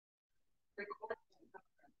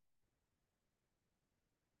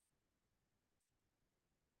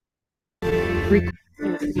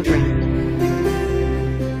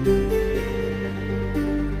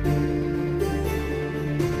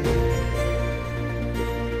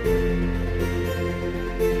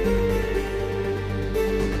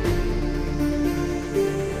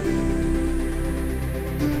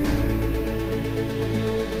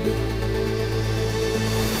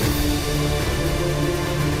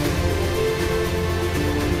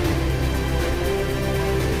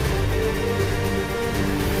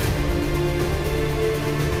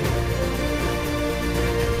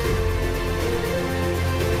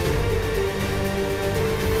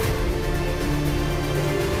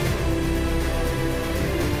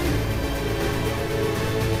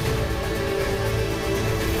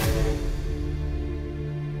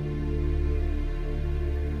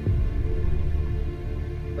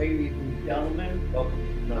Ladies and gentlemen, welcome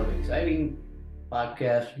to another exciting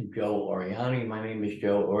podcast from Joe Oriani. My name is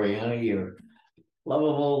Joe Oriani, your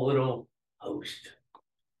lovable little host.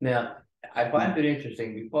 Now, I find it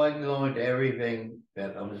interesting, before I go into everything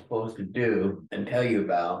that I'm supposed to do and tell you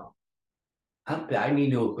about, I need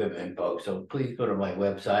new equipment, folks. So please go to my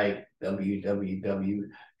website,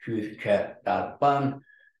 www.truthchat.fun,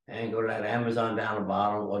 and go to that Amazon down the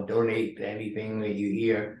bottom or donate to anything that you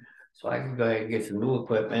hear, so I can go ahead and get some new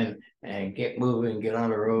equipment and get moving, get on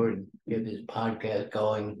the road, and get this podcast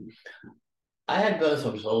going. I had done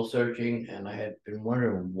some soul searching, and I had been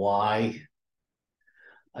wondering why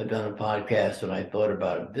I've done a podcast, and I thought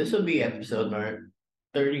about it. This will be episode number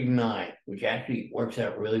 39, which actually works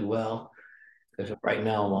out really well, because right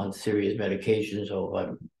now I'm on serious medication, so if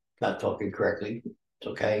I'm not talking correctly, it's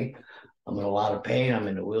okay. I'm in a lot of pain. I'm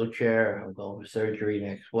in a wheelchair. I'm going for surgery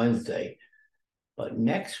next Wednesday. But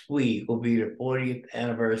next week will be the 40th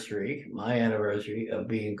anniversary, my anniversary of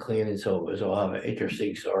being clean and sober. So I'll have an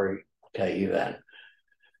interesting story to tell you then.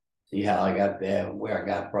 See how I got there, where I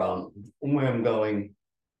got from, where I'm going.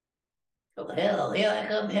 Oh, hell, here I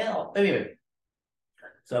come, hell. Anyway,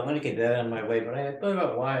 so I'm going to get that out of my way. But I thought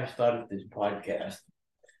about why I started this podcast.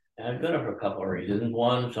 And I've done it for a couple of reasons.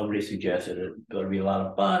 One, somebody suggested it's going to be a lot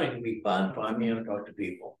of fun. It can be fun for me to talk to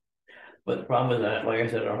people. But the problem is that, like I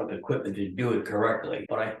said, I don't have the equipment to do it correctly.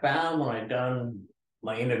 But I found when I done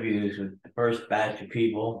my interviews with the first batch of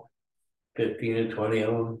people, 15 to 20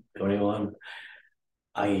 of them, 21,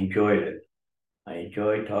 I enjoyed it. I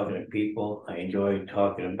enjoyed talking to people. I enjoyed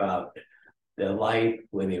talking about their life,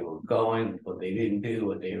 where they were going, what they didn't do,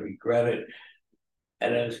 what they regretted.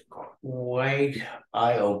 And it was quite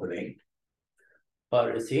eye-opening.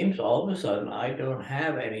 But it seems all of a sudden I don't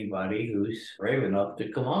have anybody who's brave enough to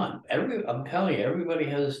come on. I'm telling you, everybody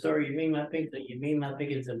has a story. You may not think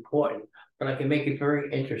it's important, but I can make it very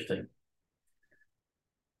interesting.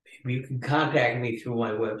 You can contact me through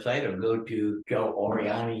my website or go to Joe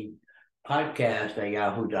Oriani podcast at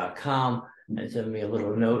yahoo.com and send me a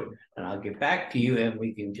little note, and I'll get back to you, and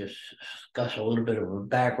we can just discuss a little bit of a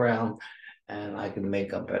background, and I can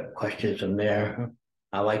make up questions from there.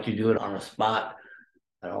 I like to do it on the spot.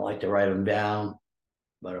 I don't like to write them down,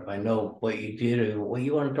 but if I know what you did or what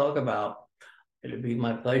you want to talk about, it'd be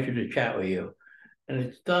my pleasure to chat with you. And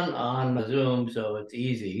it's done on Zoom, so it's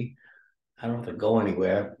easy. I don't have to go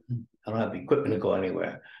anywhere. I don't have the equipment to go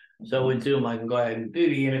anywhere. So with Zoom, I can go ahead and do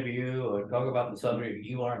the interview or talk about the subject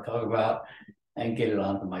you want to talk about and get it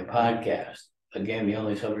onto my podcast. Again, the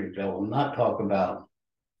only subject I will not talk about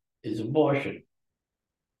is abortion.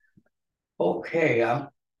 Okay, I'm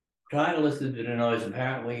trying to listen to the noise.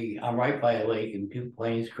 Apparently, I'm right by a lake and two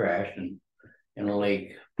planes crashed in a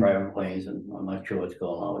lake, private planes, and I'm not sure what's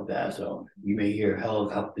going on with that. So you may hear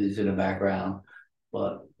helicopters in the background,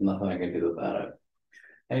 but nothing I can do about it.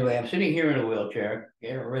 Anyway, I'm sitting here in a wheelchair,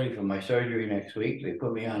 getting ready for my surgery next week. They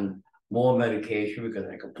put me on more medication because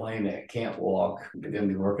I complain that I can't walk. They're going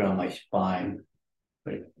to be working on my spine.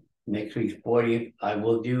 But next week's 40th, I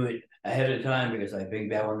will do it ahead of time because I think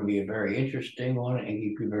that one will be a very interesting one and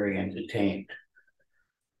keep you very entertained.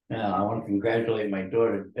 Now, I want to congratulate my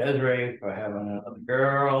daughter Desiree for having another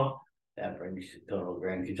girl. That brings the total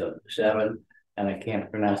grandkids up to 7. And I can't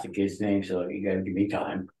pronounce the kid's name, so you got to give me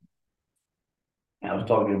time. I was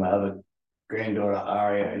talking to my other granddaughter,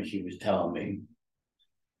 Aria, and she was telling me.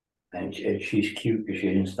 And she's cute because she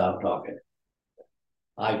didn't stop talking.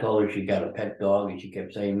 I told her she got a pet dog, and she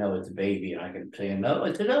kept saying, no, it's a baby. And I kept saying, no,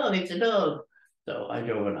 it's a dog, it's a dog. So I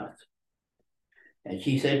drove her nuts. And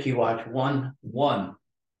she said she watched one of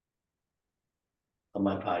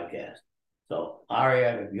my podcast. So,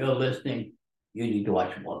 Aria, if you're listening, you need to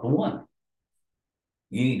watch more than one.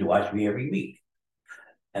 You need to watch me every week.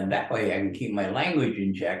 And that way I can keep my language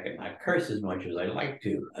in check and not curse as much as I like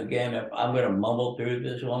to. Again, if I'm going to mumble through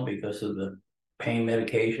this one because of the pain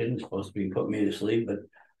medication, supposed to be putting me to sleep, but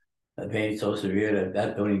the pain's so severe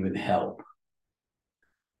that don't even help.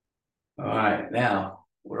 All right, now,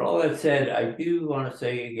 with all that said, I do want to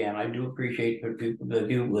say again, I do appreciate the people that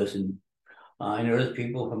do listen. I know there's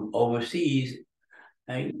people from overseas,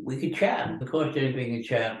 and we could chat. Of course, anything can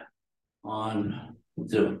chat on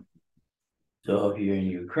Zoom. So if you're in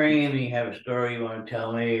Ukraine and you have a story you want to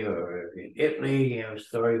tell me, or if you're in Italy, you have a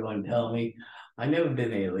story you want to tell me. I've never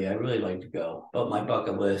been to Italy. I really like to go, but my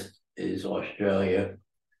bucket list is Australia,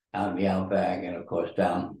 out in the outback, and of course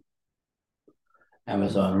down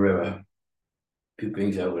Amazon River. Two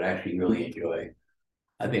things I would actually really enjoy.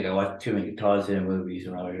 I think I watched too many Tarzan movies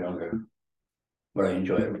when I was younger, but I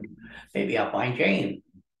enjoy them. Maybe I'll find Jane.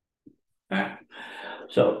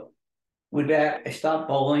 So with that, I stopped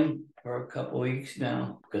bowling for a couple of weeks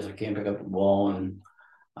now because I can't pick up the ball and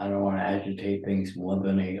I don't want to agitate things more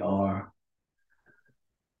than they are.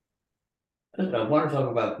 I want to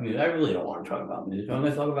talk about music. I really don't want to talk about music. I'm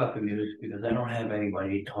going to talk about the music because I don't have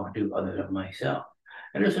anybody to talk to other than myself.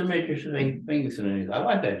 And there's some interesting things in it. I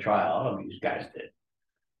like that trial. I don't know if you guys did.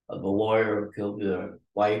 The lawyer who killed the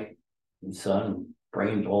wife and son,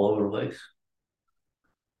 brains all over the place.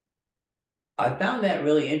 I found that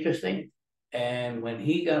really interesting. And when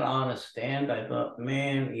he got on a stand, I thought,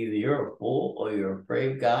 man, either you're a fool or you're a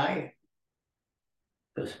brave guy.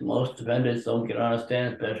 Because most defendants don't get on a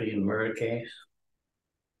stand, especially in a murder case.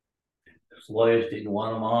 His lawyers didn't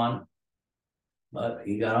want him on, but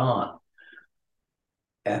he got on.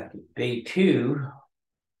 After day 2,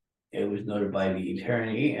 it was noted by the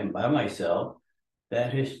attorney and by myself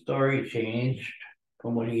that his story changed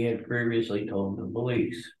from what he had previously told the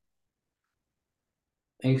police.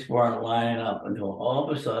 Things weren't lining up until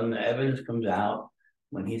all of a sudden the evidence comes out.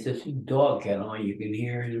 When he says he's dog kennel, you can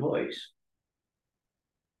hear his voice.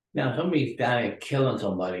 Now, somebody's down there killing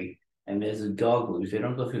somebody and there's a dog loose. They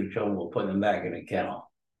don't go through the trouble of putting them back in a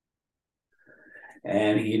kennel.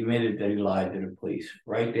 And he admitted that he lied to the police.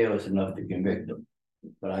 Right there was enough to convict him.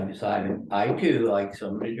 But I decided, I too, like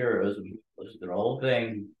some of the jurors, listen to the whole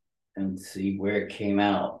thing and see where it came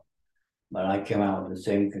out. But I came out with the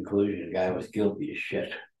same conclusion. The guy was guilty as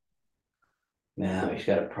shit. Now he's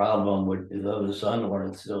got a problem with his other son, the one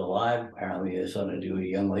that's still alive. Apparently, his son to do with a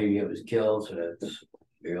young lady that was killed. So that's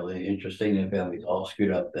really interesting. The family's all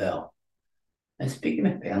screwed up now. And speaking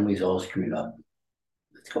of families all screwed up,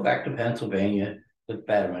 let's go back to Pennsylvania with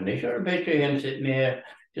Fetterman. They showed a picture of him sitting there,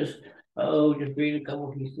 just reading a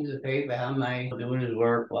couple pieces of paper, how nice, doing his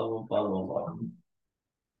work, blah, blah, blah, blah, blah.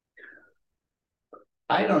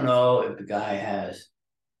 I don't know if the guy has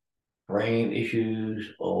brain issues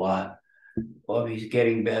or what, or if he's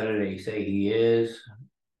getting better. They say he is.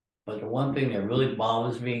 But the one thing that really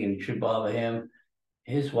bothers me and should bother him,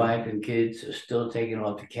 his wife and kids are still taking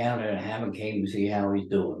off to Canada and haven't came to see how he's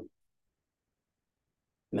doing.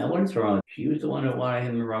 Now, what's wrong? She was the one that wanted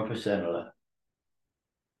him to run for senator.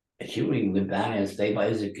 And she wouldn't even live down there and stay by.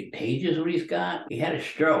 Is it contagious what he's got? He had a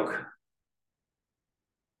stroke.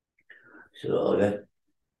 So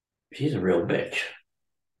she's a real bitch.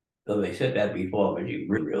 So they said that before, but she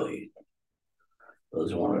really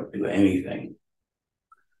doesn't want to do anything.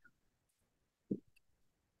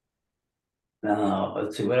 Now,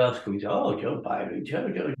 let's see, what else can we say? Oh, Joe Biden. Joe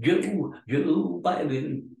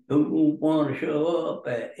Biden don't want to show up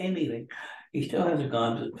at anything. He still hasn't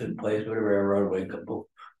gone to the place where the railroad went kaboom.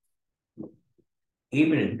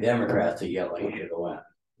 Even the Democrats are yelling he should have went.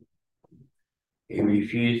 He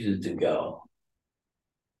refuses to go.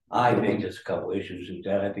 I think there's a couple issues with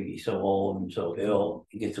that. I think he's so old and so ill,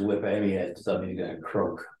 he gets a whip any of that stuff, he's going to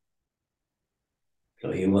croak.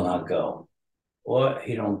 So he will not go. Or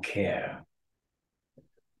he don't care.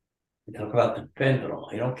 We talk about the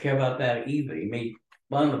fentanyl. He don't care about that either. He made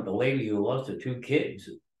fun of the lady who lost her 2 kids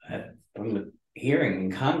from the hearing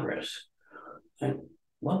in Congress. And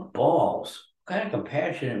what balls? What kind of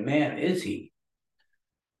compassionate man is he?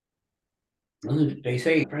 They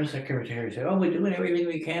say, press secretary said, oh, we're doing everything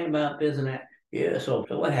we can about this and that. Yeah, so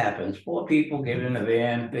what happens? 4 people get in a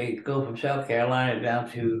van. They go from South Carolina down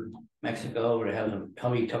to Mexico to have some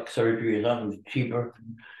tummy tuck surgery or something cheaper.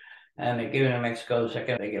 And they get into Mexico. The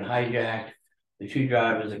second they get hijacked, the 2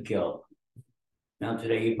 drivers are killed. Now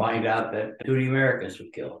today you find out that 2 of the Americans were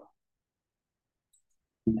killed.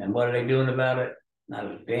 And what are they doing about it? Not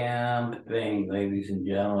a damn thing, ladies and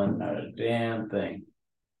gentlemen, not a damn thing.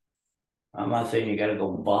 I'm not saying you got to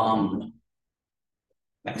go bomb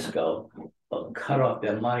Mexico, but cut off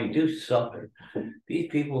their money, do something. These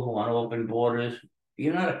people who want open borders,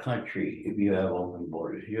 you're not a country if you have open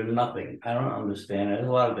borders. You're nothing. I don't understand. There's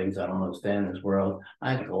a lot of things I don't understand in this world.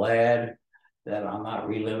 I'm glad that I'm not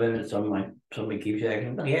reliving it. Somebody keeps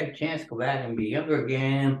asking, "Well, you had a chance to go back and be younger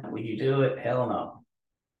again. Would you do it?" Hell no.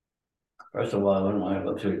 First of all, I wouldn't want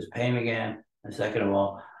to go through this pain again. And second of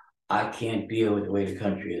all, I can't deal with the way the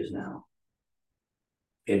country is now.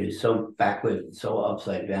 It is so backwards and so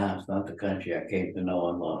upside down. It's not the country I came to know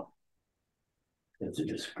and love. It's a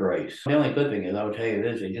disgrace. The only good thing is, I will tell you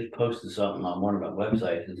this, they just posted something on one of my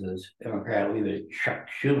websites. It says Democrat leader Chuck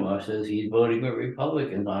Schumer says he's voting with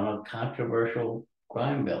Republicans on a controversial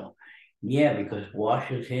crime bill. Yeah, because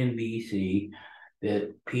Washington, D.C.,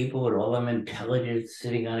 the people with all them intelligence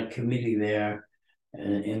sitting on a committee there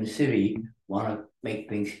in the city want to make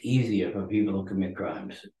things easier for people to commit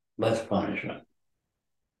crimes, less punishment.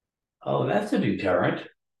 Oh, that's a deterrent.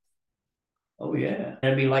 Oh, yeah.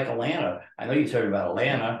 It'd be like Atlanta. I know you heard about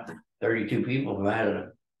Atlanta. 32 people from out of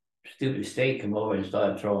the stupid state come over and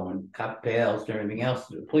started throwing cocktails and everything else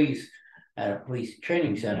to the police at a police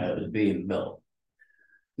training center that was being built.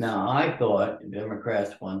 Now, I thought the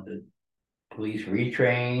Democrats want the police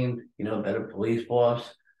retrained, better police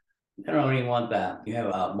force. They don't even want that. You have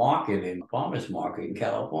a market in farmers market in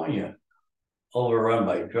California, overrun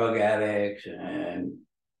by drug addicts and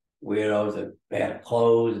weirdos that bad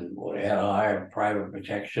clothes and they had to hire private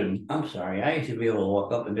protection. I'm sorry, I used to be able to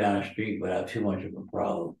walk up and down the street without too much of a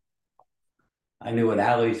problem. I knew what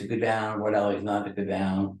alleys to go down, what alleys not to go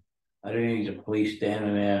down. I didn't need the police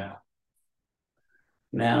standing there.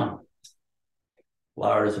 Now,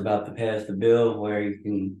 Florida's about to pass the bill where you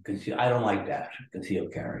can conceal. I don't like that,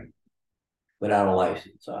 concealed carry without a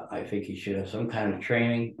license. I think you should have some kind of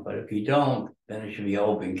training, but if you don't, then it should be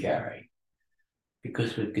open carry.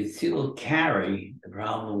 Because with concealed carry, the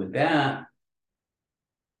problem with that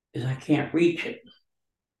is I can't reach it.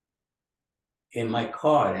 In my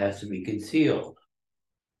car, it has to be concealed.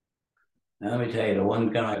 Now, let me tell you, the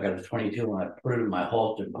one gun I got a 22, and I put it in my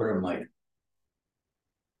holster, put it in my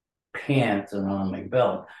pants and on my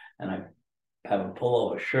belt, and I have a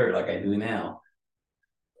pullover shirt like I do now.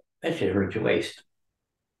 That should hurt your waist.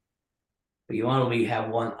 But you want to have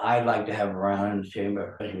one I'd like to have around in the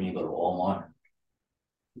chamber, especially when you go to Walmart.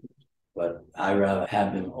 But I'd rather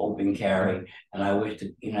have them open carry. And I wish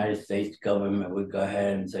the United States government would go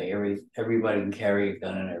ahead and say everybody can carry a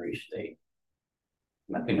gun in every state.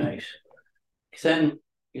 That'd be nice. Because then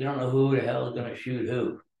you don't know who the hell is going to shoot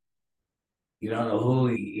who. You don't know who,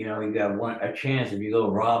 you got a chance if you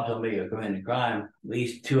go rob somebody or commit a crime, at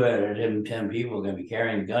least 2 out of 10 people are going to be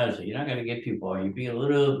carrying guns. So you're not going to get too far. Might be a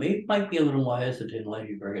little more hesitant unless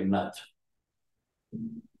you're freaking nuts.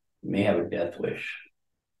 You may have a death wish.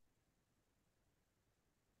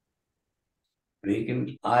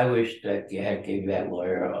 I wish that you had gave that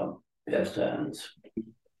lawyer a death sentence.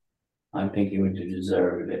 I think he would have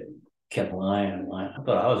deserved it. Kept lying and lying. I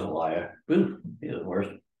thought I was a liar. Ooh, he was worse.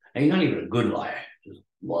 And he's not even a good liar, just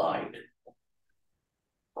lied.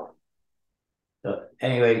 So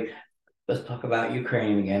anyway, let's talk about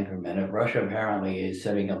Ukraine again for a minute. Russia apparently is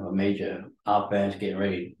setting up a major offense, getting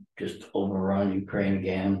ready to just overrun Ukraine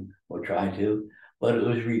again, or try to. But it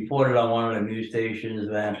was reported on one of the news stations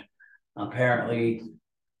that apparently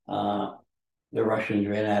the Russians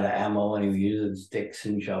ran out of ammo and he was using sticks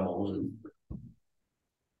and shovels and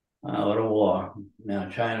what a war. Now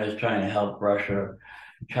China is trying to help Russia.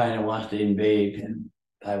 China wants to invade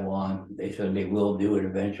Taiwan. They said they will do it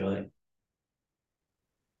eventually.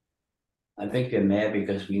 I think they're mad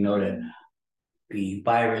because we know that the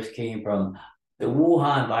Wuhan virus came from the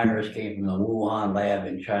Wuhan lab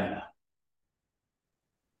in China.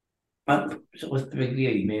 So what's the big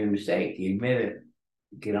deal? You made a mistake. You admit it.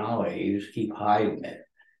 Get on with it. You just keep hiding it.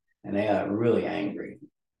 And they got really angry.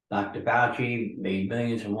 Dr. Fauci made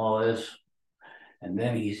millions from all this. And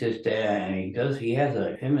then he sits there and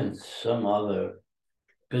him and some other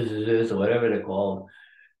physicist or whatever they're called,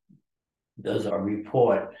 does a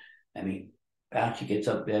report. And Fauci gets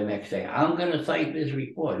up there the next day. I'm going to cite this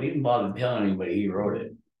report. He didn't bother telling anybody he wrote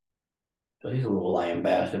it. So he's a little lying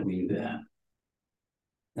bastard. We do that.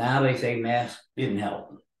 Now they say masks didn't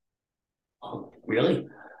help. Oh, really?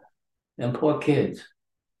 Them poor kids.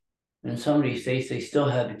 In some of these states, they still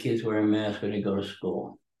have the kids wearing masks when they go to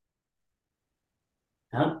school.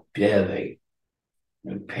 How dare they?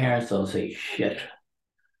 Their parents don't say shit.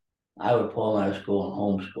 I would pull them out of school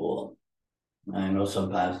and homeschool. I know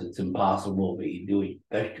sometimes it's impossible, but you do it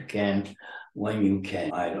best you can when you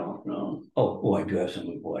can. I don't know. Oh, I do have some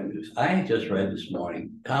important news. I just read this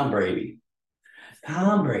morning, Tom Brady.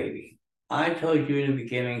 I told you in the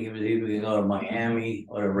beginning he was either going to go to Miami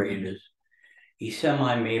or the Raiders. He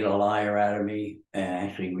semi-made a liar out of me and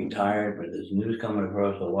actually retired, but there's news coming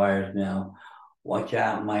across the wires now. Watch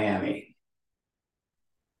out, Miami.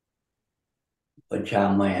 a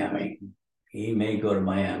child in Miami. He may go to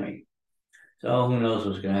Miami. So who knows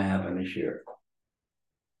what's going to happen this year.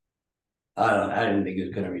 I didn't think he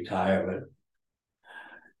was going to retire, but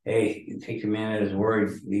hey, you take the man at his word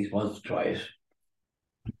at least once or twice.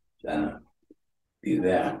 Do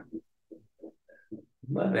that.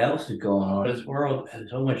 What else is going on? This world has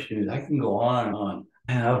so much news. I can go on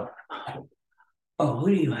and on. Who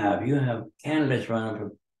do you have? You have candidates running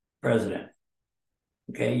for president.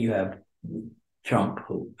 Okay, you have Trump,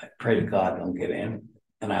 who I pray to God don't get in,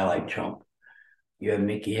 and I like Trump. You have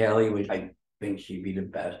Nikki Haley, which I think she'd be the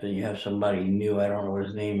best, and you have somebody new, I don't know what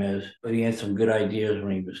his name is, but he had some good ideas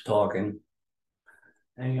when he was talking.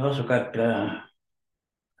 And you also got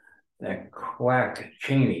that quack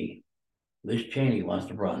Cheney. Liz Cheney wants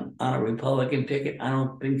to run on a Republican ticket. I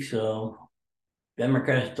don't think so.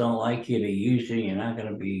 Democrats don't like you. They usually you're not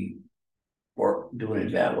going to be doing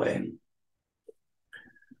it that way.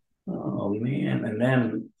 Oh man! And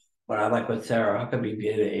then what I like what Sarah Huckabee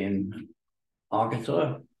did in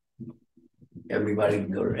Arkansas. Everybody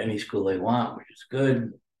can go to any school they want, which is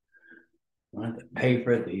good. You don't have to pay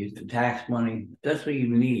for it. They use the tax money. That's what you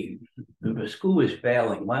need. If a school is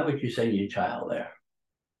failing, why would you send your child there?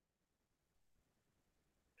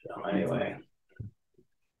 So anyway.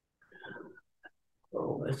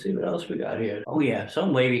 So let's see what else we got here. Oh yeah,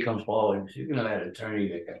 some lady comes forward. She's gonna have an attorney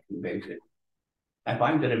that got convicted. I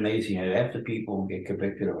find it amazing that after people get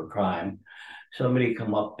convicted of a crime, somebody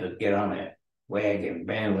come up to get on that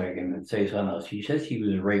bandwagon and say something else. She says she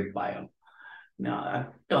was raped by him. Now, I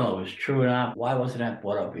don't know if it's true or not. Why wasn't that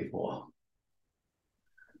brought up before?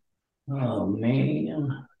 Oh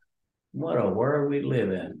man, what a world we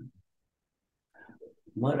live in.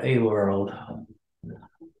 What a world.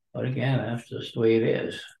 But again, that's just the way it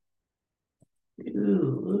is.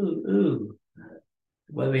 Ooh.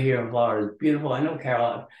 Weather here in Florida is beautiful. I know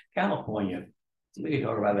California. We can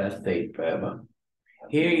talk about that state forever.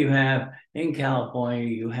 Here you have, in California,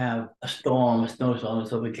 you have a snowstorm in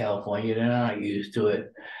Southern California. They're not used to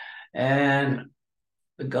it. And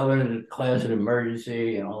the governor declares an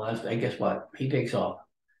emergency and all that stuff. And guess what? He takes off.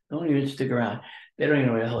 Don't even stick around. They don't even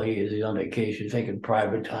know where the hell he is. He's on vacation, taking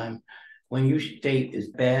private time. When your state is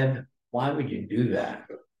bad, why would you do that?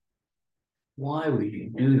 Why would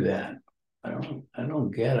you do that? I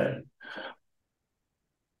don't get it.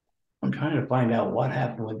 I'm trying to find out what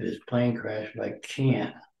happened with this plane crash, but I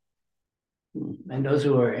can't. And those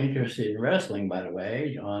who are interested in wrestling, by the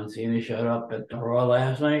way, John Cena showed up at the Raw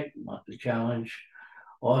last night, wants to challenge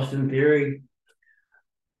Austin Theory.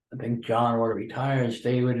 I think John ought to retire and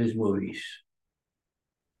stay with his movies.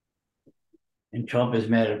 And Trump is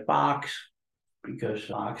mad at Fox because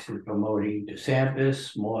Fox is promoting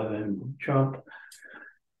DeSantis more than Trump.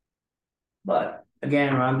 But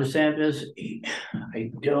again, Ron DeSantis,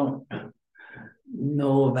 I don't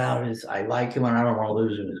know about his. I like him and I don't want to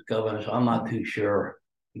lose him as governor, so I'm not too sure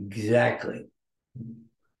exactly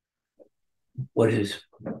what his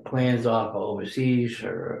plans are for overseas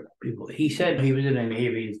or people. He said he was in the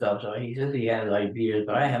Navy and stuff, so he says he has ideas,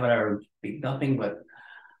 but I haven't heard him speak nothing but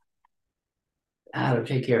how to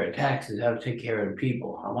take care of taxes, how to take care of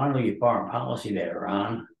people. I want to know your foreign policy there,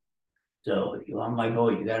 Ron. So if you want my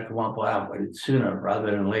vote, you got to come up with it sooner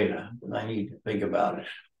rather than later, because I need to think about it.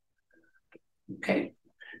 Okay.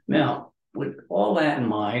 Now, with all that in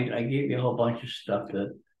mind, I gave you a whole bunch of stuff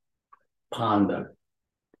to ponder.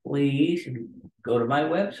 Please go to my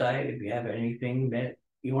website if you have anything that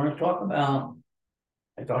you want to talk about.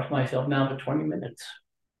 I talk to myself now for 20 minutes.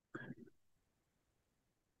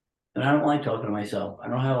 And I don't like talking to myself. I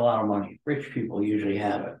don't have a lot of money. Rich people usually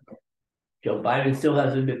have it. Joe Biden still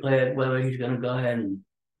hasn't declared whether he's going to go ahead and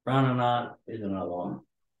run or not. Is another one.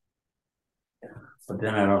 But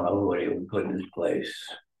then I don't know who they would put in his place.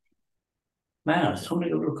 Man, there's so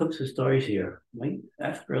many little clips of stories here. Wait,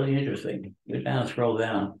 that's really interesting. Go down, scroll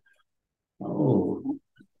down. Oh,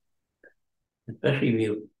 especially if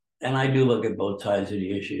you, and I do look at both sides of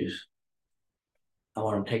the issues. I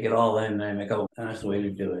want to take it all in and I go, and that's the way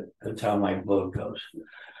to do it. That's how my vote goes.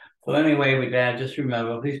 So anyway, with that, just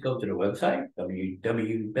remember, please go to the website,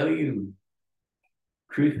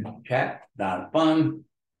 www.truthchat.fun.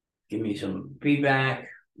 Give me some feedback,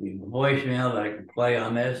 leave a voicemail that I can play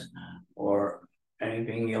on this or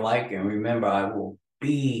anything you like. And remember, I will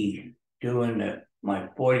be doing my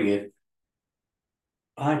 40th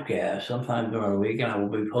podcast sometime during the week, and I will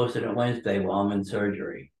be posting it Wednesday while I'm in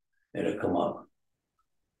surgery. It'll come up.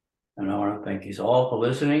 And I want to thank you all for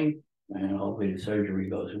listening. And hopefully the surgery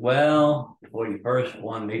goes well. The 41st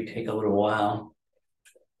one may take a little while.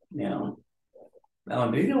 You know. Now,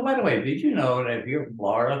 by the way, did you know that if you're in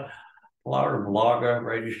Florida, Florida blogger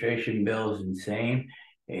registration bill is insane.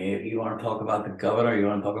 If you want to talk about the governor, you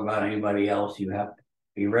want to talk about anybody else, you have to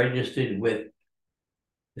be registered with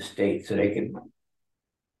the state so they can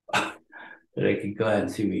go ahead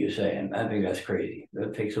and see what you're saying. I think that's crazy.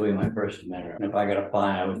 That takes away my First Amendment. And if I got a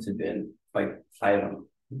fine, I would sit there and fight them.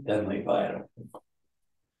 Definitely fight them.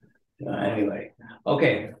 Anyway,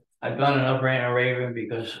 okay. I've done enough ranting and raving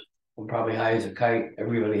because I'm probably high as a kite.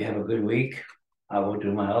 Everybody have a good week. I will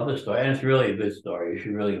do my other story. And it's really a good story. You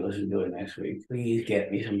should really listen to it next week. Please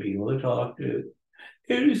get me some people to talk to.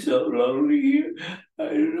 It is so lonely here. I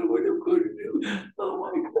don't know what I'm going to do. Oh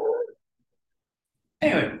my God.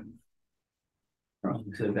 Anyway.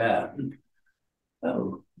 So that.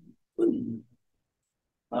 Oh.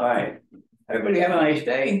 All right. Everybody have a nice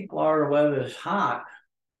day. Florida weather is hot.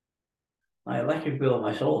 My electric bill at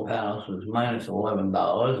my solar panels was minus $11.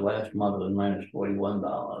 Last month it was minus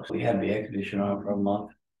 $41. We had the air conditioner on for a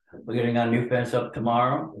month. We're getting our new fence up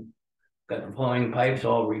tomorrow. Got the plumbing pipes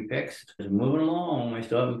all refixed. It's moving along. I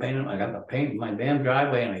still haven't painted. I got the paint in my damn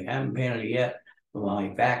driveway and I haven't painted it yet. With my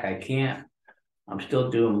back, I can't. I'm still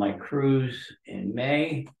doing my cruise in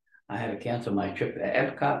May. I had to cancel my trip to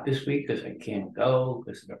Epcot this week because I can't go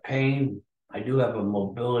because of the pain. I do have a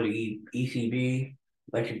mobility ECV,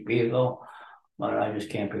 electric vehicle, but I just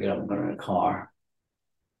can't pick it up and put it in a car.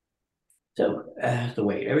 So it has to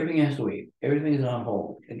wait. Everything has to wait. Everything is on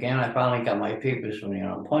hold. Again, I finally got my papers from the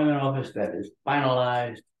unemployment office that is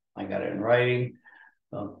finalized. I got it in writing.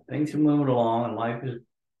 So things are moving along and life is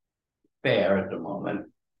fair at the moment.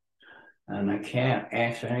 And I can't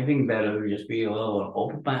ask for anything better than just be able to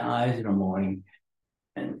open my eyes in the morning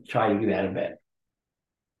and try to get out of bed.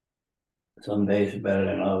 Some days are better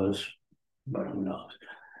than others, but who knows?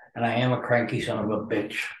 And I am a cranky son of a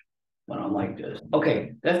bitch when I'm like this.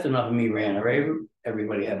 Okay, that's enough of me ranting and raving.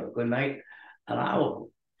 Everybody have a good night. And I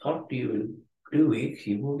will talk to you in 2 weeks.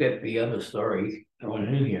 You will get the other story going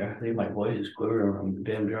in here. I think my voice is quivering from the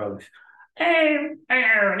damn drugs. I'm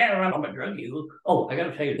a drug user. Oh, I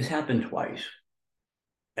gotta tell you, this happened twice.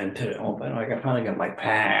 And today, I finally got my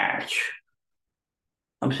patch.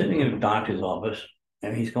 I'm sitting in the doctor's office,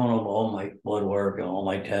 and he's going over all my blood work and all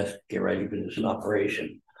my tests, get ready for this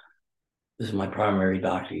operation. This is my primary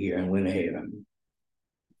doctor here in Winter Haven.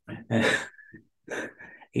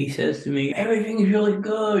 He says to me, everything's really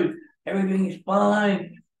good. Everything's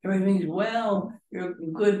fine. Everything's well. You're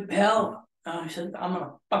in good health. I said, I'm in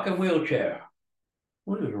a fucking wheelchair.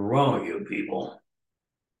 What is wrong with you people?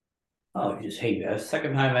 Oh, I just hate that. That's the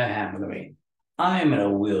second time that happened to me. I am in a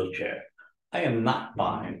wheelchair. I am not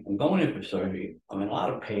fine. I'm going in for surgery. I'm in a lot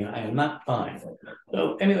of pain. I am not fine.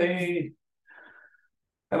 So anyway,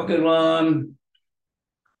 have a good one.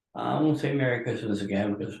 I won't say Merry Christmas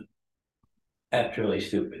again because that's really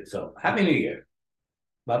stupid. So Happy New Year.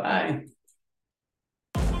 Bye-bye.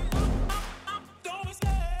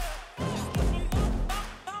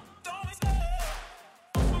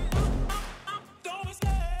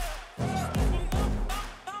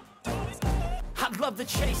 Love the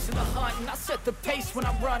chase and the hunt, and I set the pace when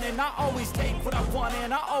I'm running. I always take what I want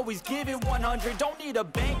and I always give it 100. Don't need a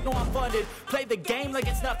bank, no I'm funded. Play the game like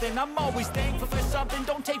it's nothing. I'm always thankful for something.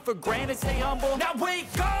 Don't take for granted, stay humble. Now wake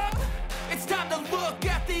up! It's time to look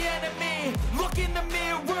at the enemy. Look in the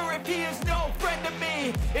mirror if he is no friend to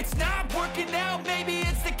me. It's not working out, maybe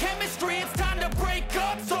it's the chemistry. It's time to break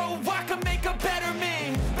up so I can make a better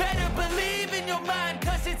me. Better believe in your mind,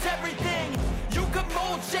 cause it's everything. You can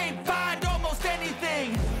mold, shape, find almost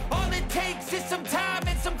anything. All it takes is some time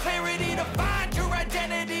and some clarity to find your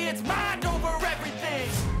identity. It's mind over everything.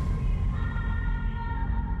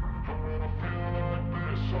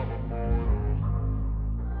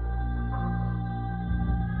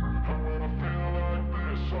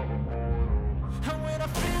 And when I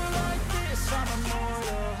feel like this, I'm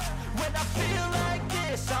immortal. When I feel like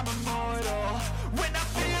this, I'm immortal. When I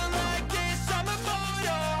feel like this, I'm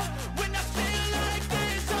immortal. When I feel like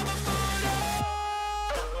this, I'm immortal.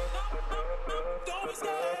 Don't be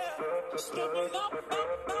scared. Just give me up.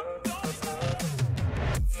 Don't be scared.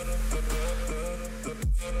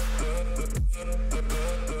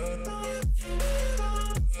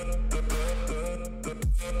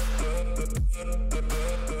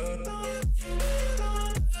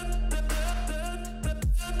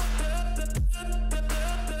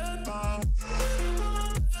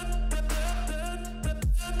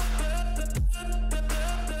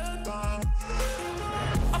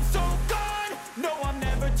 I'm so gone. No, I'm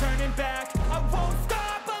never turning back. I won't stop.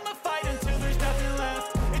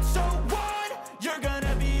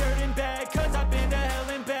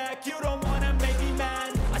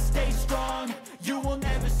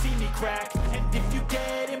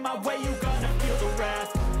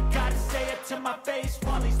 to my face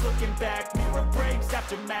while he's looking back. Mirror breaks,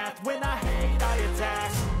 aftermath. When I hate, I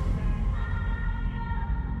attack.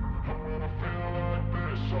 When I feel like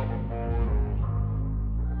this, I'm immortal.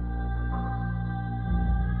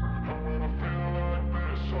 When I feel like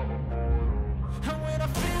this, I'm immortal. When I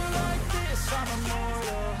feel like this, I'm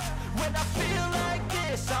immortal. When I feel like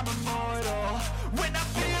this, I'm immortal.